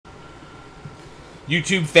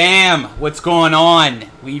YouTube fam, what's going on?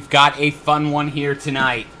 We've got a fun one here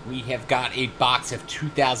tonight. We have got a box of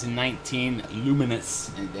 2019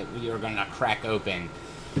 Luminance that we are going to crack open.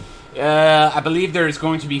 I believe there's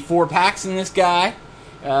going to be 4 packs in this guy.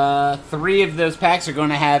 3 of those packs are going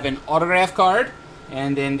to have an autograph card,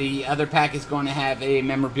 and then the other pack is going to have a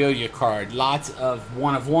memorabilia card. Lots of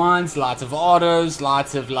one-of-ones, lots of autos,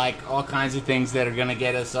 lots of like all kinds of things that are going to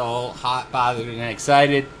get us all hot, bothered, and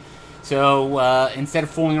excited. So instead of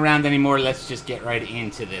fooling around anymore, let's just get right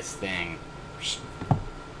into this thing.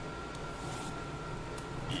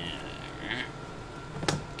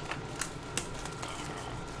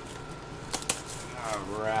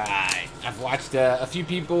 Alright. I've watched a few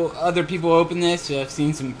other people open this. I've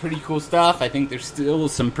seen some pretty cool stuff. I think there's still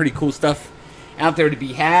some pretty cool stuff out there to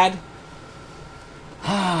be had.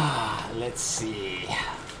 Let's see.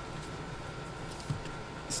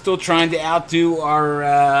 Still trying to outdo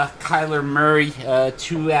our Kyler Murray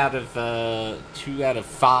 2 out of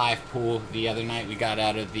 5 pool the other night we got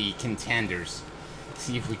out of the contenders.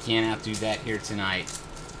 See if we can outdo that here tonight.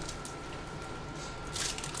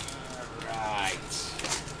 Alright.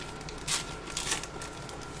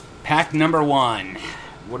 Pack number 1.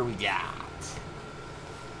 What do we got?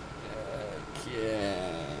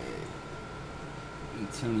 Okay.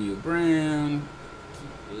 Antonio Brown.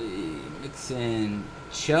 Mixon.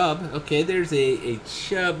 Chubb. Okay, there's a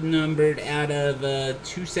Chubb numbered out of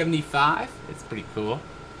 275. It's pretty cool.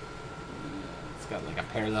 It's got like a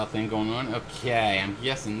parallel thing going on. Okay, I'm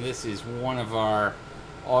guessing this is one of our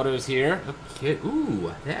autos here. Okay,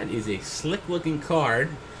 ooh, that is a slick looking card.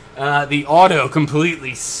 The auto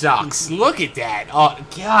completely sucks. Look at that. Oh,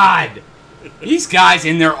 God. These guys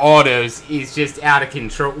in their autos is just out of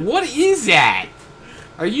control. What is that?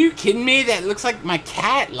 Are you kidding me? That looks like my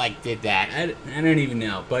cat like did that. I don't even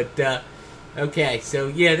know. But, okay. So,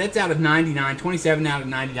 yeah, that's out of 99. 27 out of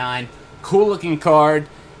 99. Cool looking card.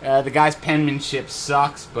 The guy's penmanship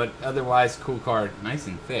sucks, but otherwise cool card. Nice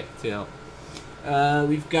and thick, too.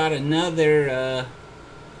 We've got another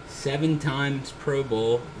 7 times Pro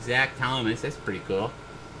Bowl. Zach Thomas. That's pretty cool.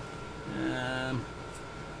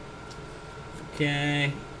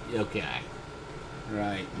 Okay. Okay.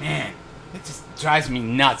 Right. Man. It just drives me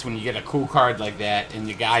nuts when you get a cool card like that and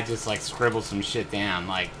the guy just like scribbles some shit down.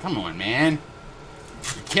 Like, come on, man.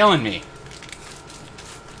 You're killing me.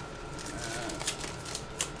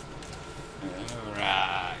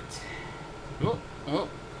 Alright. Oh,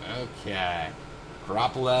 okay.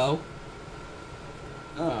 Garoppolo.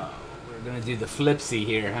 Oh, we're going to do the flipsy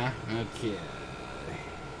here, huh? Okay.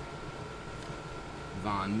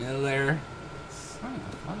 Von Miller. Son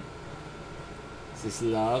of a fuck. Is this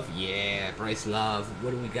Love? Yeah, Bryce Love.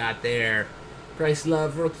 What do we got there? Bryce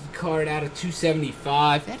Love, rookie card out of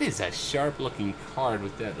 275. That is a sharp-looking card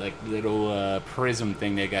with that like little prism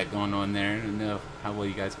thing they got going on there. I don't know how well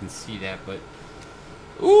you guys can see that, but...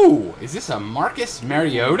 Ooh, is this a Marcus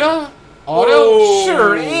Mariota auto? Whoa.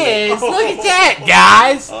 Sure is. Oh. Look at that,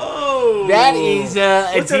 guys. Oh. That is...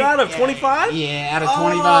 What's it out of, 25? Yeah, out of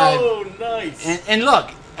 25. Oh, nice. And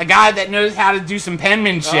look. A guy that knows how to do some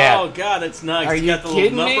penmanship. Oh, God, that's nice. Are you got the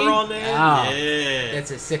kidding little number me? on there? Oh, yeah. That's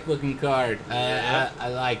a sick-looking card. Yeah. I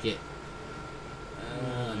like it.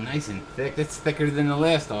 Nice and thick. That's thicker than the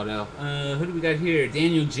last auto. Who do we got here?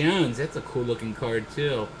 Daniel Jones. That's a cool-looking card,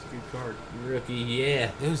 too. It's a good card. Rookie, yeah.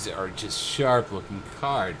 Those are just sharp-looking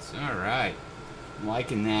cards. All right. I'm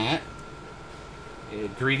liking that.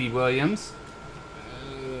 Greedy Williams.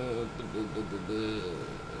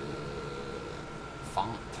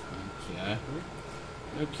 Font. Okay.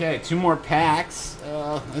 Okay, 2 more packs.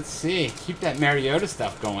 Let's see. Keep that Mariota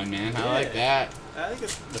stuff going, man. I like that. I think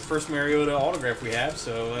it's the first Mariota autograph we have,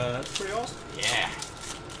 so that's pretty awesome. Yeah.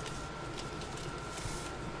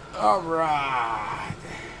 All right.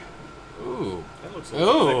 Ooh. That looks Ooh.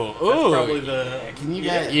 That's probably the... Can you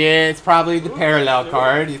guys? Yeah, it's probably the parallel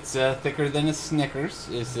card. It's thicker than a Snickers,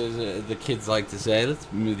 as the kids like to say. Let's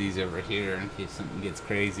move these over here in case something gets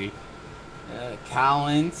crazy.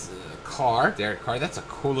 Collins, Derek Carr. That's a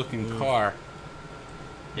cool looking car.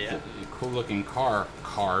 Yeah. Cool looking card.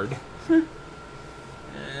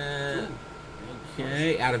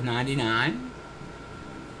 Okay, out of 99.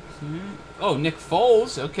 Oh, Nick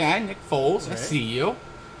Foles. Okay, Nick Foles. Right. I see you.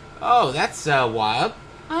 Oh, that's wild.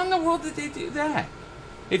 How in the world did they do that?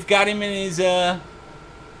 They've got him in his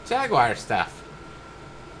Jaguar stuff.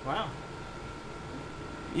 Wow.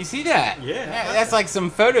 You see that? Yeah. That's like some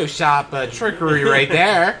Photoshop trickery right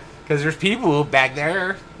there. Because there's people back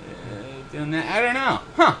there doing that. I don't know.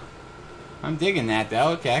 Huh. I'm digging that,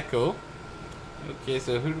 though. Okay, cool. Okay,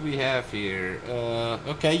 so who do we have here?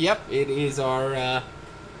 Okay, yep. It is our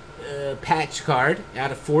patch card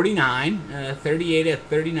out of 49, 38 out of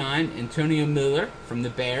 39, Antonio Miller from the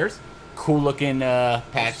Bears. Cool looking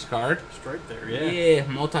patch card. Straight there, yeah. Yeah,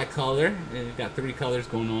 multicolor. It's got 3 colors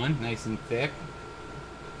going on, nice and thick.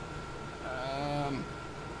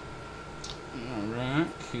 Alright,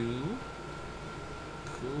 cool.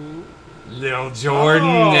 Lil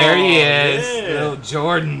Jordan, there he is. Yeah. Lil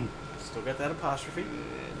Jordan. Still got that apostrophe.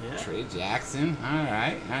 Yeah. Trey Jackson.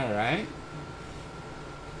 Alright.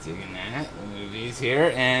 Digging that. We'll move these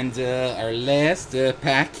here. And our last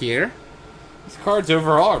pack here. These cards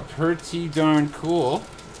overall are pretty darn cool.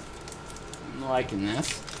 I'm liking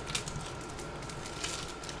this.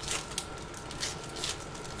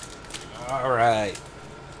 Alright.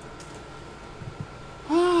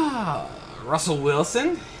 Russell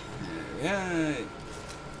Wilson. Alright.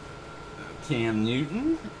 Cam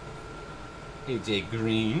Newton. AJ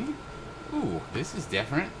Green. Ooh, this is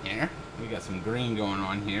different here. We got some green going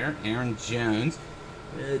on here. Aaron Jones.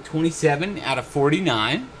 27 out of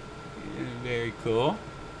 49. Very cool.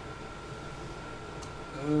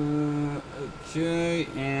 Okay,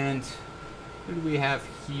 and who do we have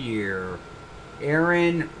here?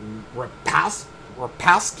 Aaron Rapowski?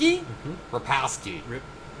 Rapowski. Rapowski.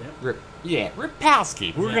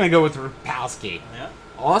 We're going to go with Rapowski. Yeah.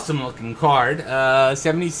 Awesome looking card.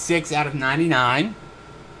 76 out of 99.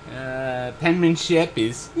 Penmanship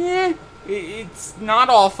is, it's not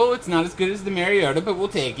awful. It's not as good as the Mariota, but we'll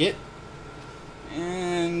take it.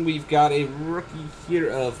 And we've got a rookie here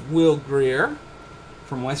of Will Greer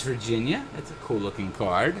from West Virginia. That's a cool looking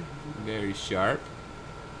card. Very sharp.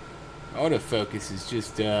 Autofocus is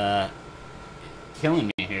just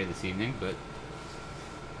killing me here this evening, but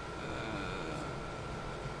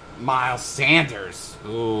Miles Sanders.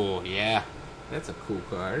 Oh, yeah. That's a cool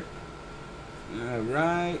card.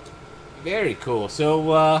 Alright. Very cool.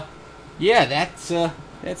 So, yeah, that's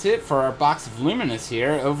it for our box of Luminance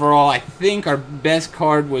here. Overall, I think our best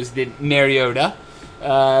card was the Mariota.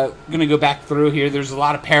 Gonna go back through here. There's a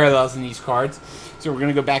lot of parallels in these cards. So we're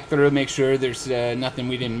gonna go back through, make sure there's nothing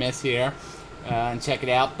we didn't miss here, and check it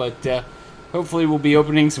out. But hopefully we'll be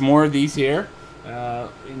opening some more of these here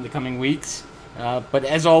in the coming weeks. But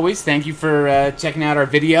as always, thank you for checking out our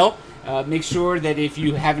video. Make sure that if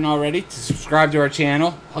you haven't already, to subscribe to our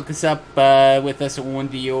channel. Hook us up with us on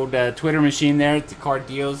the old Twitter machine there at the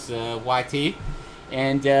CardDealsNet.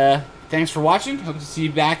 And thanks for watching. Hope to see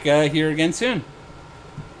you back here again soon.